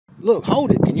Look,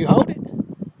 hold it. Can you hold it?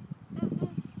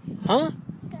 Huh?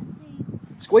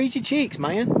 Squeeze your cheeks,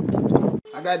 man.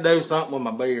 I gotta do something with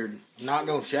my beard. I'm not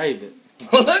gonna shave it.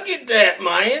 Look at that,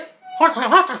 man.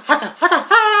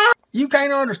 You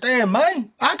can't understand me.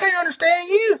 I can't understand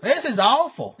you. This is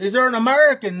awful. Is there an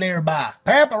American nearby?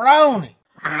 Pepperoni.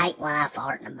 I hate when I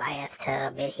fart in the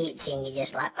bathtub. It hits you and you're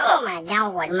just like, oh my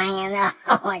God, man.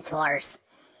 Oh, it's worse.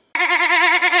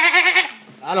 I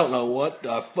don't know what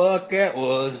the fuck that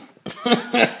was. Yeah.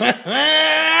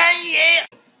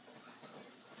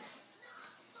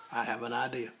 I have an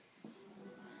idea.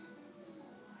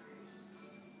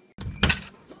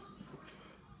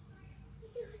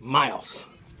 Mouse.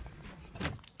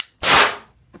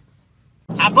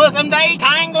 I put some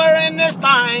detangler in this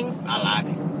thing. I like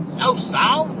it. So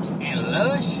soft and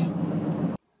lush.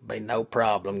 Be no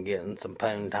problem getting some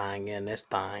poontang in this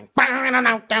thing.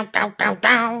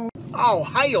 Oh,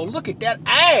 hell, look at that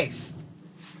ass.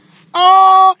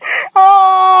 Oh,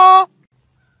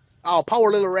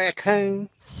 poor little raccoon.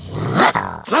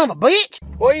 Son of a bitch.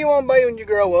 What do you want to be when you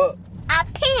grow up? I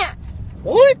can't.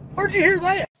 What? Where'd you hear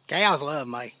that? Cows love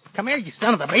me. Come here, you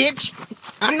son of a bitch.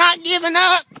 I'm not giving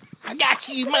up. I got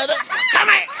you, mother. Come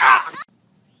here. Ah.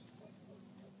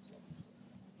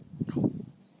 You're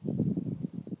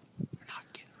not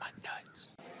getting my nuts.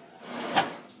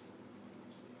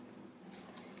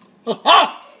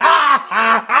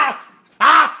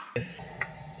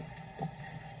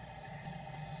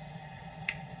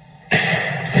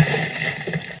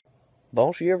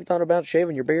 Boss, you ever thought about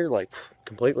shaving your beard like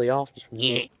completely off?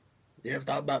 Yeah. You ever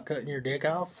thought about cutting your dick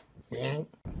off? Yeah.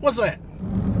 What's that?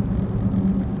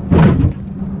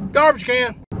 Garbage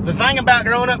can. The thing about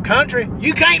growing up country,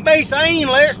 you can't be seen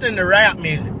listening to rap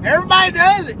music. Everybody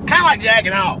does it. It's kind of like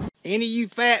jacking off. Any of you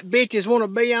fat bitches want to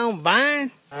be on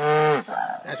Vine?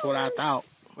 That's what I thought.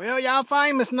 Well, y'all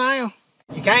famous now.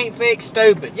 You can't fix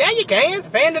stupid. Yeah, you can,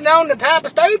 depending on the type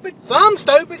of stupid. Some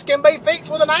stupids can be fixed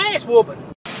with an ass whooping.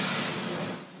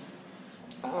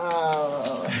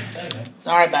 Oh,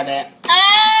 sorry about that.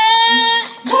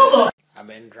 I've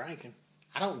been drinking.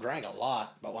 I don't drink a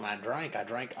lot, but when I drink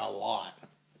a lot.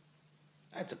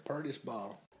 That's the prettiest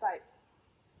bottle. Spike.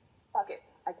 Fuck it.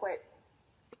 I quit.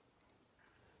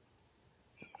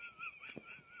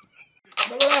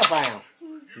 Look what I found.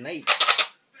 Neat.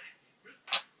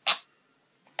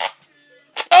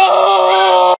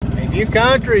 Oh! If you're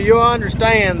country, you'll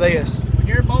understand this. When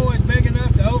your boy's big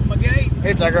enough to open my gate,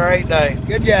 it's a great day.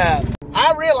 Good job.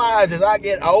 I realize as I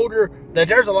get older that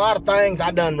there's a lot of things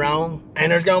I done wrong, and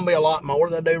there's gonna be a lot more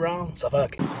that I do wrong, so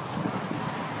fuck it.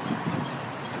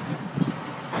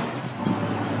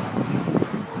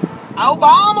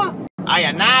 Obama? Hey,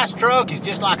 a nice truck is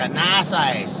just like a nice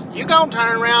ass. You gonna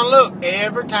turn around and look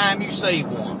every time you see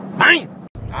one. Bam!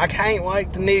 I can't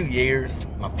wait to New Year's.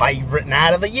 My favorite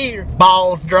night of the year.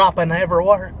 Balls dropping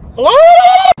everywhere. Hello?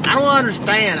 I don't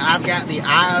understand. I've got the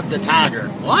eye of the tiger.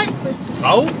 What?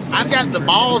 So? I've got the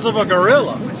balls of a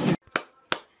gorilla.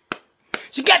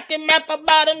 She got them apple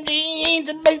bottom jeans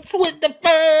and boots with the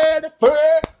fur.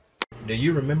 Do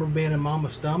you remember being in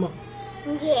Mama's stomach?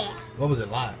 Yeah. What was it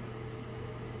like?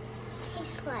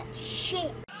 Tastes like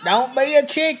shit. Don't be a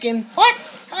chicken. What?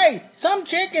 Hey, some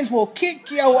chickens will kick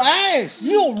your ass.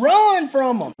 You'll run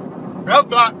from them.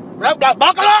 Roadblock,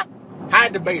 buckle up.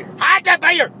 Hide the beer. Hide the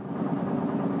beer.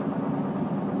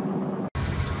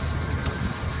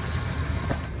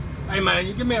 Hey man,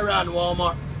 you give me a ride to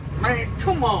Walmart. Man,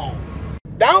 come on.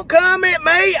 Don't come at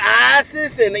me,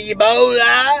 ISIS and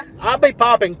Ebola. I'll be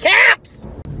popping caps.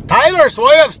 Taylor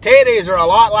Swift's titties are a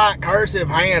lot like cursive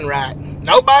handwriting.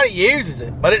 Nobody uses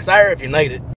it, but it's there if you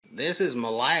need it. This is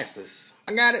molasses.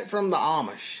 I got it from the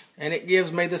Amish, and it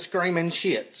gives me the screaming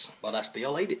shits, but I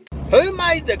still eat it. Who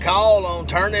made the call on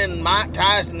turning Mike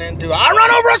Tyson into I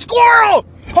run over a squirrel?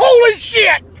 Holy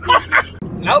shit!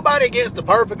 Nobody gets the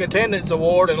perfect attendance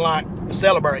award and like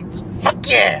celebrates. Fuck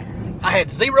yeah! I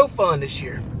had zero fun this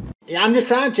year. Yeah, I'm just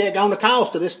trying to check on the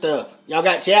cost of this stuff. Y'all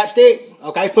got chapstick?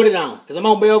 Okay, put it on, because I'm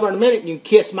going to be over in a minute and you can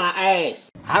kiss my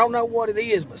ass. I don't know what it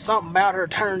is, but something about her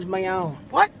turns me on.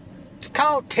 What? It's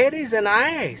called titties and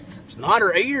ass. It's not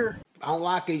her ear. I don't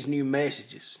like these new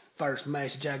messages. First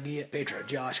message I get, picture of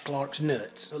Josh Clark's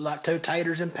nuts. Look like two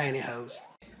taters and pantyhose.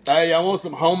 Hey, I want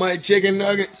some homemade chicken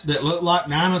nuggets that look like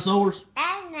dinosaurs.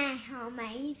 That's not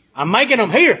homemade. I'm making them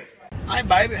here. Hey,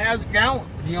 baby, how's it going?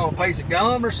 You want a piece of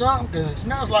gum or something? Because it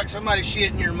smells like somebody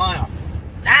shit in your mouth.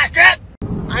 Nice truck.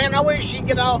 Man, I wish she'd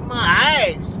get off my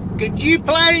ass. Could you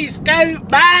please scoot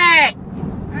back?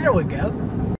 There we go.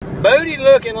 Booty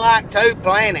looking like two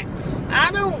planets.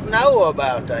 I don't know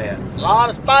about that. A lot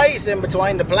of space in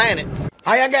between the planets.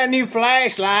 Hey, I got a new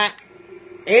flashlight.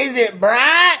 Is it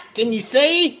bright? Can you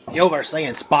see? You over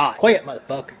seeing spot. Quit,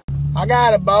 motherfucker. I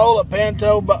got a bowl of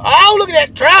pinto, but oh, look at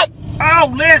that truck!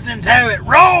 Oh, listen to it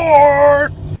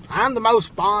roar! I'm the most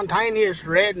spontaneous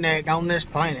redneck on this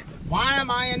planet. Why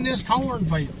am I in this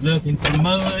cornfield? Looking for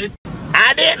mud.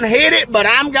 I didn't hit it, but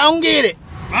I'm gonna get it.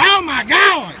 Oh my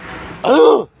God!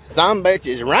 Ugh, some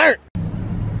bitches burnt.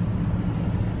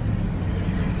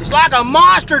 It's like a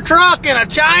monster truck and a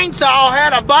chainsaw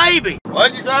had a baby.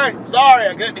 What'd you say? Sorry,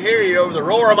 I couldn't hear you over the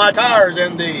roar of my tires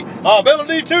and the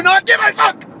ability to not give a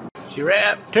fuck. She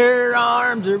wrapped her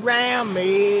arms around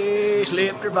me,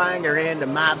 slipped her finger into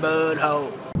my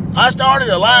butthole. I started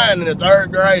a line in the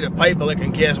 3rd grade of people that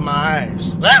can kiss my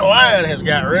ass. That line has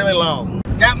got really long.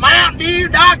 Got Mountain Dew,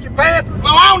 Dr. Pepper,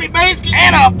 bologna biscuit,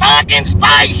 and a fucking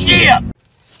spaceship.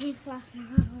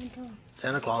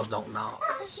 Santa Claus don't know.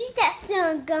 Shoot that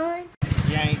son gun.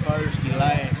 You ain't first, you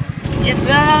last. Get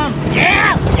some!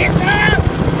 Yeah! Get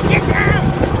some! Get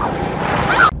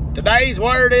some! Today's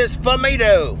word is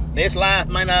formido. This life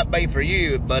may not be for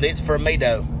you, but it's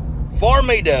formido.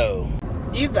 Formido.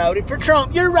 You voted for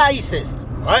Trump. You're racist.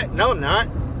 What? No, I'm not.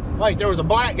 Wait, there was a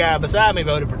black guy beside me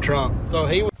voted for Trump. So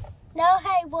he was... No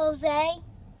hey, Jose.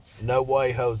 No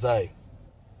way, Jose.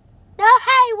 No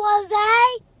hey,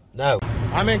 Jose. No.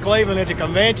 I'm in Cleveland at the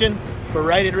convention for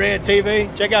Rated Red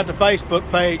TV. Check out the Facebook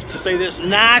page to see this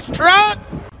nice truck.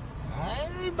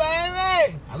 Hey,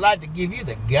 baby. I'd like to give you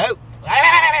the goat.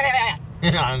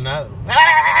 I know.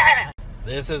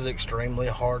 This is extremely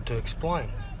hard to explain.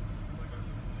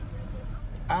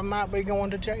 I might be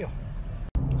going to jail.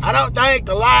 I don't think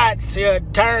the lights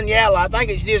should turn yellow. I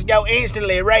think it should just go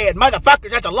instantly red.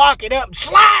 Motherfuckers have to lock it up and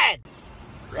slide.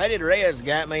 Rated Red's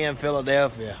got me in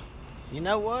Philadelphia. You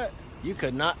know what? You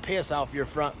could not piss off your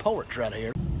front porch right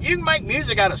here. You can make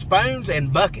music out of spoons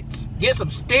and buckets. Get some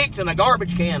sticks and a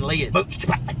garbage can lid.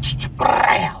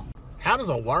 How does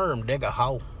a worm dig a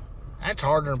hole? That's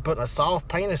harder than putting a soft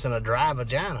penis in a dry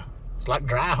vagina. It's like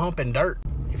dry humping dirt.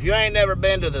 If you ain't never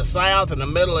been to the South in the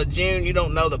middle of June, you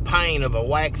don't know the pain of a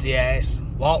waxy ass.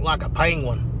 Walk like a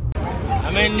penguin.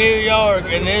 I'm in New York,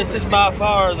 and this is by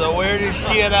far the weirdest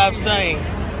shit I've seen.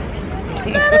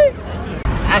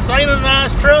 I seen a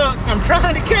nice truck. I'm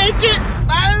trying to catch it.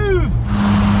 Move!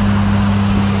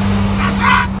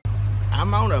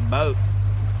 I'm on a boat.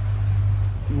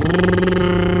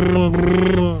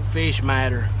 Fish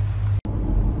matter.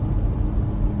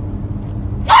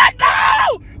 What?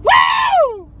 No!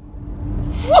 Woo!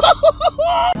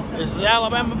 This is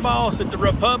Alabama Boss at the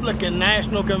Republican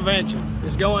National Convention.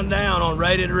 It's going down on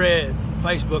Rated Red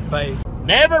Facebook page.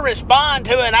 Never respond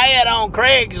to an ad on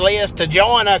Craigslist to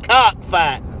join a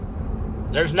cockfight.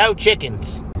 There's no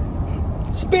chickens.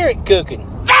 Spirit cooking.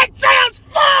 That sounds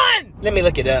fun! Let me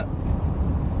look it up.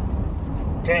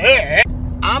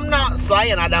 I'm not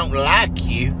saying I don't like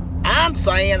you. I'm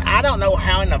saying I don't know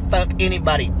how in the fuck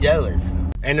anybody does.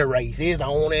 And the race is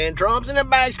on and Trump's in the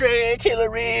backstretch.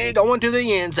 Hillary going to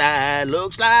the inside.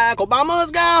 Looks like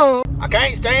Obama's gone. I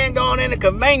can't stand going in a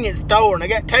convenience store and they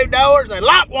got 2 doors and they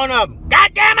lock one of them.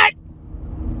 God damn it!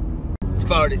 It's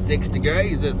 46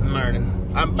 degrees this morning.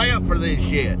 I'm built for this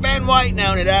shit. Been waiting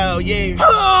on it all year.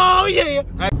 Oh yeah!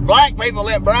 Black people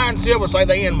let Brian Silver say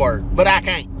the N-word, but I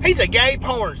can't. He's a gay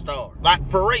porn star. Like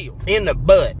for real. In the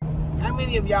butt. How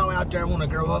many of y'all out there want to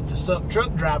grow up to suck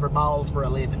truck driver balls for a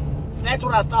living? That's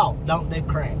what I thought. Don't do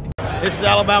crack. This is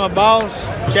Alabama Boss.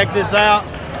 Check this out.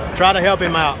 Try to help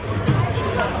him out.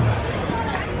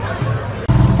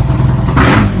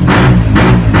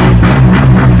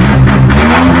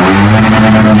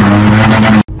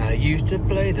 I used to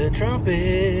play the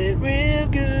trumpet real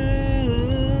good.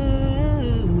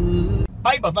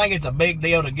 People think it's a big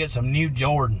deal to get some new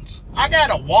Jordans. I got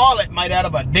a wallet made out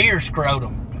of a deer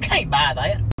scrotum. You can't buy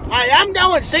that. Hey, I'm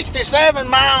going 67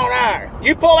 miles an hour.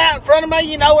 You pull out in front of me,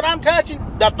 you know what I'm touching?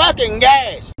 The fucking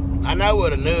gas. I know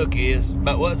what a nook is,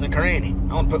 but what's a cranny?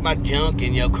 I want to put my junk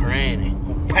in your cranny. I'm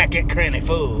going to pack that cranny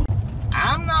full.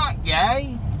 I'm not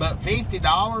gay, but $50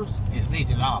 is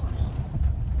 $50.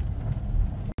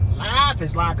 Life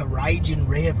is like a raging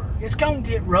river. It's going to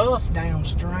get rough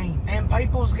downstream, and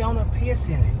people's going to piss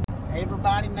in it.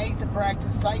 Everybody needs to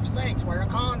practice safe sex, wear a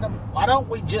condom. Why don't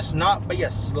we just not be a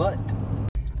slut?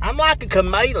 I'm like a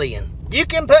chameleon. You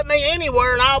can put me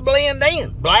anywhere and I'll blend in.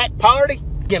 Black party,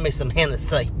 give me some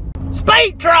Hennessy.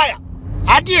 Speed trap!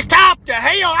 I just topped the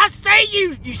hell. I see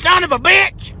you, you son of a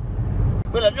bitch!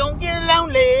 Well, I don't get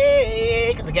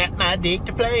lonely, cause I got my dick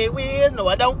to play with. No,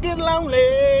 I don't get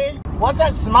lonely. What's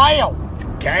that smell? It's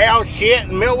cow shit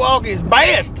and Milwaukee's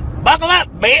best. Buckle up,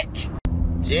 bitch!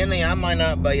 Jenny, I might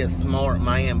not be a smart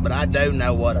man, but I do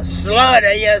know what a slut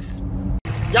is.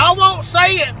 Y'all won't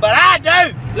see it, but I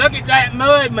do. Look at that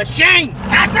mud machine.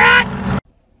 That's right.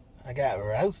 I got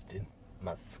roasted.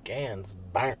 My skin's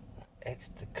burnt,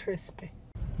 extra crispy.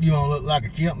 You wanna look like a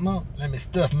chipmunk? Let me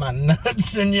stuff my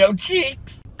nuts in your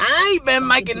cheeks. I ain't been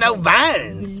making no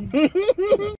vines.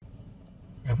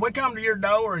 If we come to your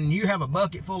door and you have a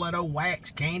bucket full of that old wax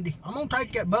candy, I'm gonna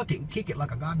take that bucket and kick it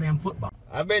like a goddamn football.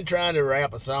 I've been trying to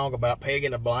rap a song about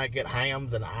pegging a blanket,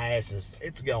 hams, and asses.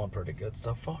 It's going pretty good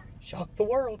so far. Shock the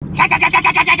world. I'm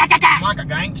like a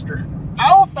gangster.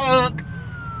 Oh, fuck.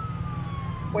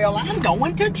 Well, I'm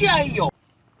going to jail.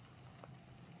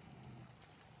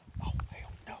 Oh,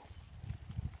 hell no.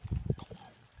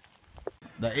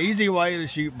 The easy way to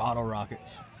shoot bottle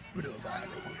rockets.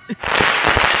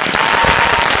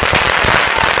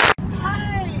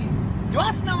 Hey, do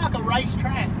I smell like a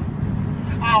racetrack?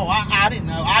 Oh, I didn't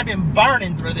know. I've been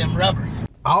burning through them rubbers.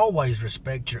 Always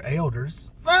respect your elders.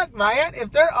 Fuck that.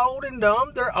 If they're old and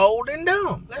dumb, they're old and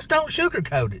dumb. Let's don't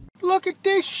sugarcoat it. Look at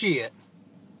this shit.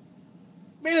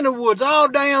 Been in the woods all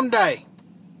damn day.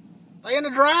 They in the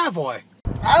driveway.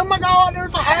 Oh my God,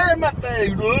 there's a hair in my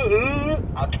food.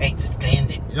 I can't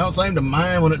stand it. You don't seem to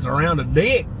mind when it's around a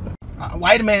dick.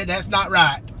 Wait a minute, that's not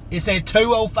right. It said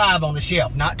 $2.05 on the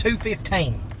shelf, not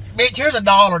 $2.15. Bitch, here's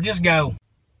 $1, just go.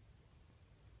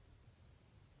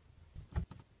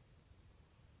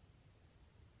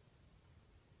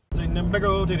 I seen them big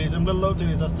old titties, them little old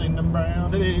titties. I seen them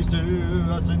brown titties too.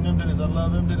 I seen them titties, I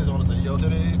love them titties. I wanna see your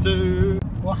titties too.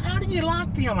 Well, how do you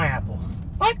like them apples?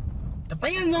 What?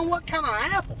 Depends on what kind of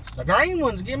apples. The green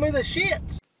ones give me the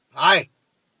shits. Hey,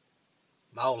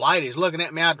 my old lady's looking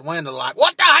at me out the window like,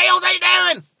 what the hell's he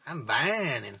doing? I'm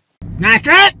vining. Nice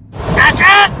truck! Nice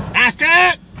truck! Nice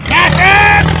truck! Nice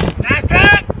truck! Nice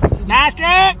truck! Nice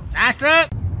truck! Nice truck!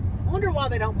 I wonder why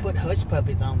they don't put hush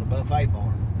puppies on the buffet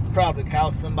bar. It's probably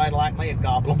because somebody like me would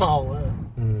gobble them all up.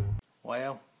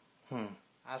 Well,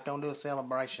 I was gonna do a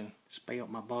celebration. Spilled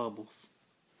my bubbles.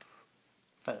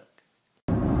 Fuck.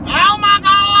 Oh my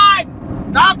God!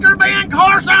 Dr. Ben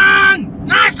Carson!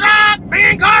 Nice truck!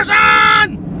 Ben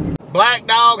Carson! Black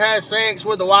dog has sex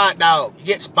with the white dog. You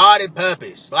get spotted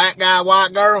puppies. Black guy,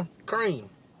 white girl, cream.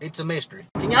 It's a mystery.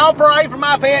 Can y'all pray for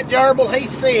my pet gerbil?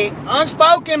 He's sick.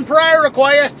 Unspoken prayer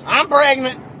request. I'm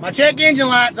pregnant. My check engine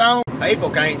light's on. People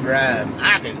can't drive.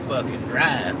 I can fucking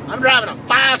drive. I'm driving a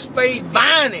 5-speed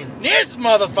Vining. This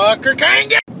motherfucker can't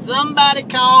get... Somebody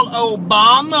call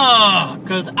Obama,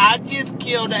 cause I just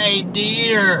killed a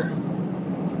deer.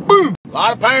 Boom! A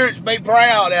lot of parents be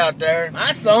proud out there.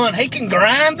 My son, he can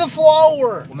grind the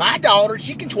floor. My daughter,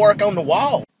 she can twerk on the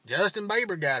wall. Justin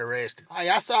Bieber got arrested. Hey,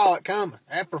 I saw it coming.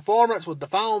 That performance with the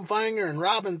foam finger and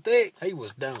Robin Thicke, he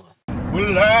was done.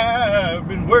 Well, I've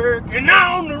been working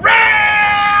on the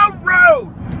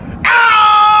railroad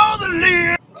all the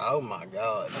live. Oh my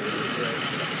God.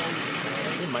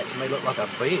 It makes me look like a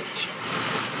bitch.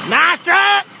 Nice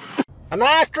truck! A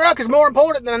nice truck is more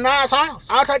important than a nice house.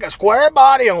 I'll take a square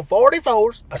body on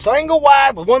 44s, a single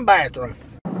wide with 1 bathroom.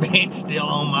 Bitch still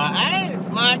on my ass,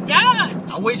 my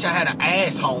God. I wish I had an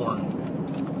ass horn.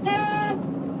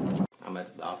 I'm at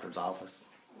the doctor's office.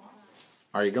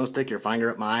 Are you gonna stick your finger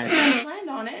up my ass? I planned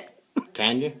on it.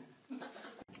 Can you?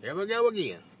 Here we go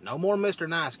again. No more Mr.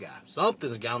 Nice Guy.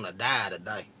 Something's gonna die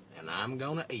today, and I'm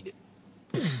gonna eat it.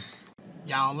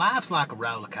 Y'all, life's like a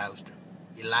roller coaster.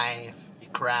 You laugh, you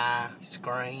cry, you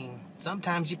scream.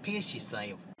 Sometimes you piss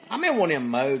yourself. I'm in one of them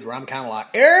modes where I'm kind of like,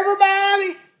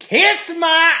 everybody kiss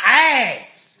my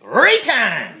ass 3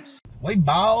 times. We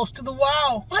balls to the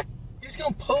wall. What? You're just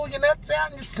gonna pull your nuts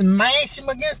out and just smash them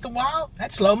against the wall?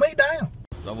 That'd slow me down.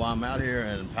 So while I'm out here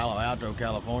in Palo Alto,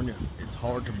 California, it's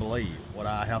hard to believe what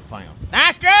I have found.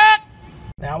 Nice truck!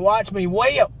 Now watch me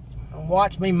whip.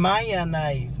 Watch me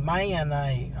mayonnaise.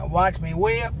 Now watch me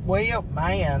whip,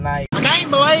 mayonnaise. I can't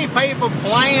believe people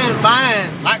playing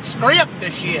Vine like script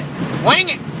this shit. Wing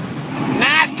it.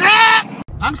 Nice truck!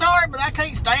 I'm sorry, but I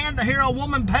can't stand to hear a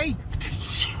woman pee.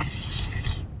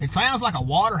 It sounds like a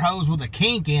water hose with a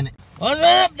kink in it. What's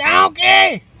up,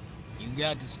 donkey? You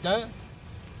got the stuff?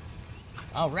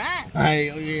 All right.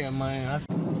 Hell yeah, man.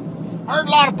 Heard a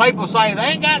lot of people say they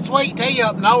ain't got sweet tea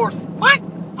up north. What?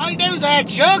 All you do is add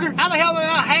sugar. How the hell do they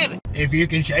not have it? If you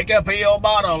can shake a pill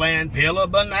bottle and peel a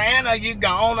banana, you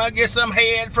gonna get some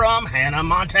head from Hannah,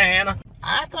 Montana.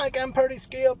 I think I'm a pretty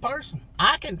skilled person.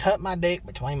 I can tuck my dick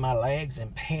between my legs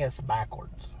and piss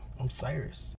backwards. I'm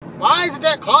serious. Why is it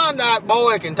that Klondike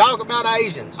boy can talk about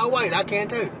Asians? Oh wait, I can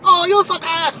too. Oh, you suck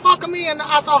ass fucking me in the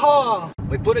ass.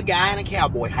 We put a guy in a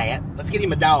cowboy hat. Let's get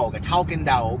him a dog, a talking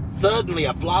dog. Suddenly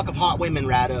a flock of hot women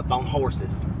ride up on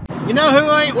horses. You know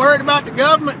who ain't worried about the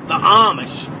government? The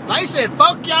Amish. They said,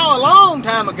 fuck y'all a long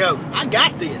time ago. I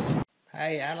got this.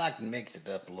 Hey, I like to mix it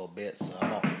up a little bit, so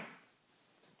I won't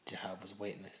Jehovah's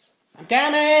Witness. I'm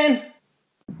coming!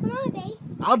 Come on, Dave.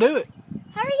 I'll do it.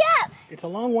 Hurry up. It's a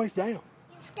long ways down. You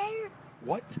scared?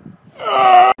 What?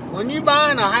 When you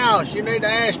buying a house, you need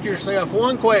to ask yourself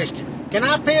one question. Can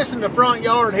I piss in the front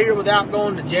yard here without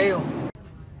going to jail?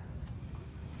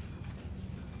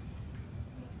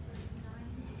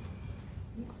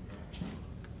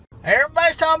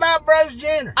 Everybody's talking about Bruce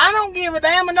Jenner. I don't give a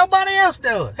damn and nobody else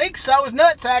does. He can sew his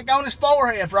nutsack on his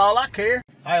forehead for all I care.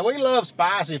 Hey, we love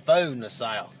spicy food in the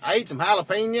South. I ate some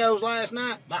jalapenos last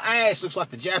night. My ass looks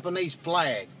like the Japanese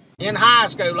flag. In high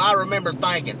school, I remember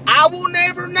thinking, I will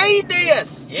never need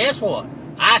this. Guess what?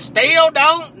 I still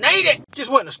don't need it.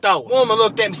 Just went in the store. Woman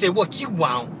looked at me and said, what you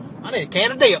want? I need a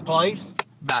can of dip, please.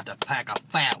 About to pack a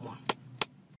fat one.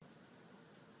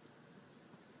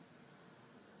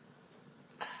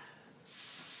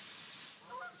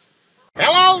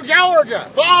 Hello,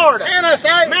 Georgia, Florida,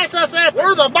 Tennessee, Mississippi.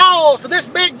 We're the balls to this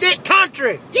big dick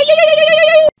country.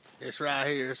 This right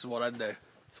here, this is what I do.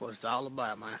 That's what it's all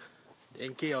about, man.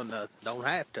 Didn't kill nothing. Don't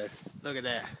have to. Look at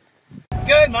that.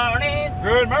 Good morning.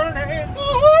 Good morning.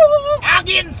 I'm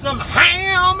getting some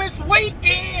ham this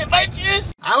weekend,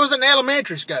 bitches. I was in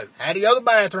elementary school. Had to go to the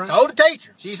bathroom. Told the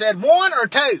teacher. She said 1 or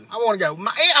 2. I want to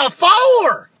go,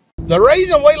 4. The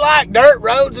reason we like dirt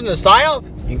roads in the South,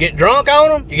 you get drunk on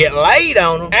them, you get laid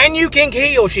on them, and you can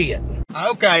kill shit.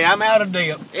 Okay, I'm out of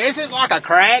dip. This is like a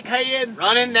crackhead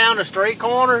running down the street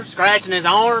corner, scratching his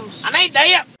arms. I need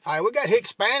dip. All right, we got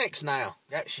Hispanics now.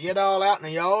 Got shit all out in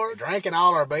the yard, drinking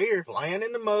all our beer, playing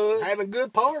in the mud, having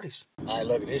good parties. All right,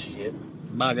 look at this shit.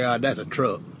 My God, that's a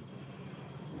truck.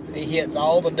 He hits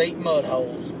all the deep mud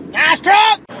holes. Nice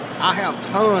truck! I have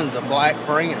tons of black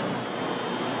friends.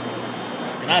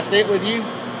 Can I sit with you?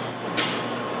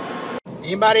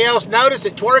 Anybody else notice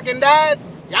that twerking died?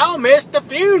 Y'all missed the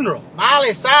funeral.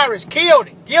 Miley Cyrus killed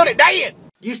it. Killed it dead.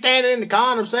 You standing in the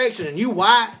condom section and you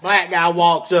white. Black guy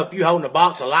walks up, you holding a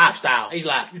box of Lifestyle. He's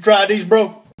like, you tried these,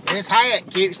 bro? This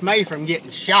hat keeps me from getting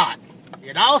shot.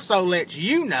 It also lets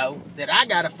you know that I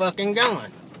got a fucking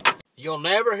gun. You'll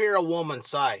never hear a woman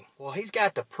say, well, he's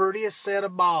got the prettiest set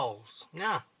of balls.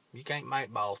 Nah, you can't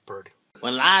make balls pretty.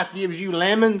 When life gives you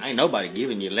lemons, ain't nobody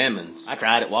giving you lemons. I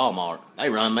tried at Walmart. They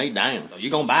run me down. So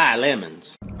you gonna buy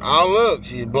lemons. Oh, look,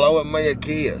 she's blowing me a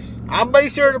kiss. I'll be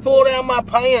sure to pull down my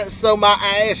pants so my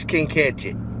ass can catch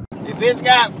it. If it's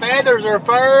got feathers or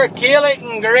fur, kill it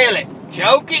and grill it.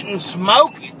 Choke it and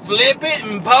smoke it. Flip it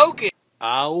and poke it.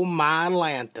 Oh, my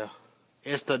Lanta.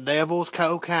 It's the devil's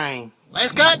cocaine.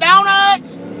 Let's cut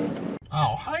donuts!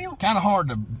 Oh, hell. Kind of hard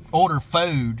to order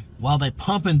food while they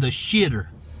pumping the shitter.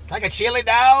 Like a chili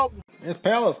dog. This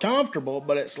pellet's comfortable,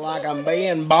 but it's like I'm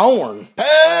being born.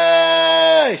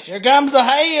 Push! Here comes the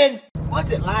head.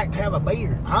 What's it like to have a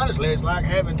beard? Honestly, it's like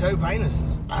having 2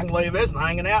 penises. I can leave this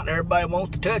hanging out and everybody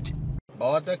wants to touch it.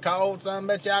 Boy, it's a cold son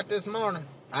bitch out this morning.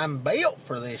 I'm built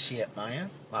for this shit, man.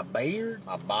 My beard,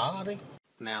 my body.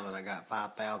 Now that I got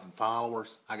 5,000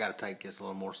 followers, I gotta take this a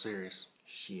little more serious.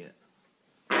 Shit.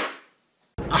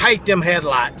 I hate them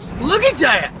headlights. Look at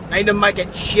that. Need to make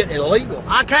that shit illegal.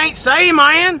 I can't see,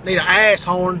 man. Need an ass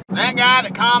horn. That guy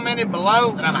that commented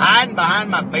below that I'm hiding behind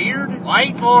my beard,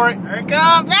 wait for it. Here it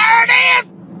comes. There it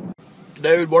is.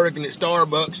 Dude working at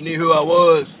Starbucks knew who I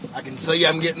was. I can see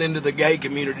I'm getting into the gay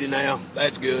community now.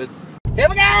 That's good. Here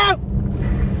we go.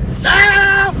 No!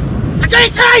 I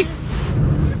can't see.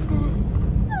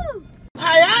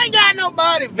 Hey, I ain't got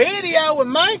nobody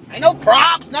videoing me. Ain't no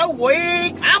props, no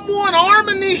wigs. I'm one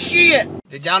arming this shit.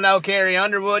 Did y'all know Carrie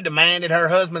Underwood demanded her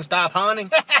husband stop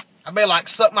hunting? I be like,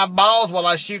 suck my balls while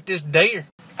I shoot this deer.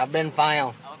 I've been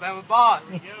found. Alabama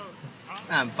boss.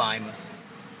 I'm famous.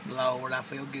 Lord, I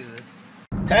feel good.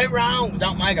 2 wrongs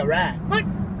don't make a right. What?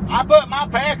 I put my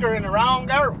pecker in the wrong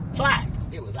girl twice.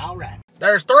 It was all right.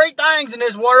 There's 3 things in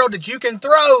this world that you can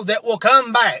throw that will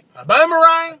come back. A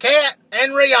boomerang, cat,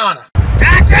 and Rihanna.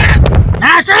 Nice truck!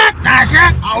 Nice truck! Nice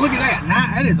truck! Oh, look at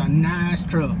that. That is a nice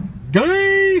truck.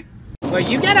 Gay! Well,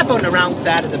 you got up on the wrong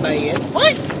side of the bed.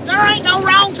 What? There ain't no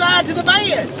wrong side to the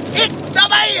bed. It's the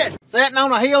bed! Sitting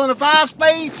on a hill in a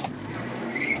 5-speed.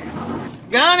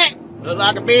 Gun it! Look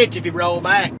like a bitch if you roll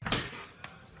back.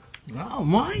 Oh,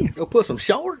 man. Go put some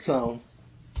shorts on.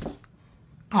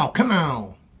 Oh, come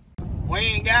on. We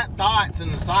ain't got thoughts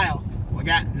in the South. We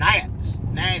got gnats.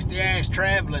 Nasty-ass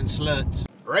traveling sluts.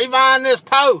 Rewind this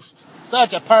post.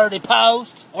 Such a purty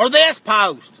post. Or this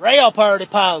post. Real purty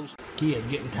post. kids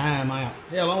getting time out.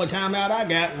 Hell, the only time out I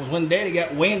got was when Daddy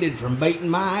got winded from beating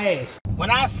my ass. When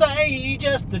I say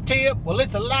just a tip, well,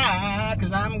 it's a lie,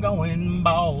 cause I'm going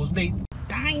balls deep.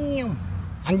 Damn!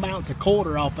 I can bounce a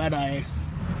quarter off that ass.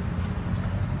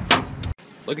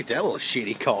 Look at that little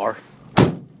shitty car.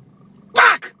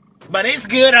 Fuck! But it's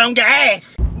good on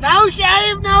gas. No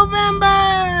shave November!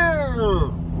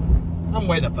 I'm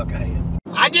way the fuck ahead.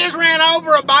 I just ran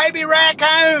over a baby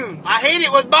raccoon. I hit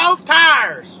it with both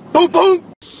tires. Boom,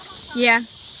 boom. Yeah.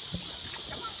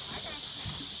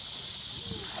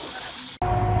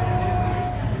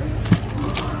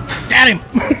 Got him.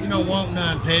 You don't want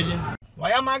none, pigeon.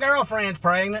 Well, my girlfriend's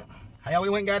pregnant. Hell, we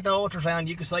went and got the ultrasound.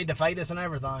 You can see the fetus and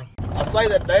everything. I say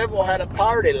the devil had a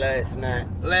party last night.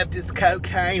 Left his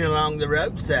cocaine along the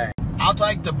roadside. I'll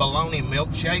take the bologna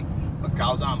milkshake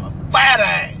because I'm a fat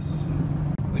ass.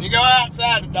 When you go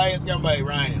outside today, it's gonna be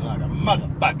raining like a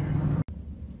motherfucker.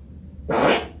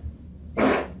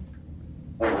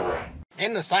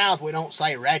 In the South, we don't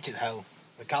say ratchet hoe.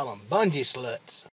 We call them bungee sluts.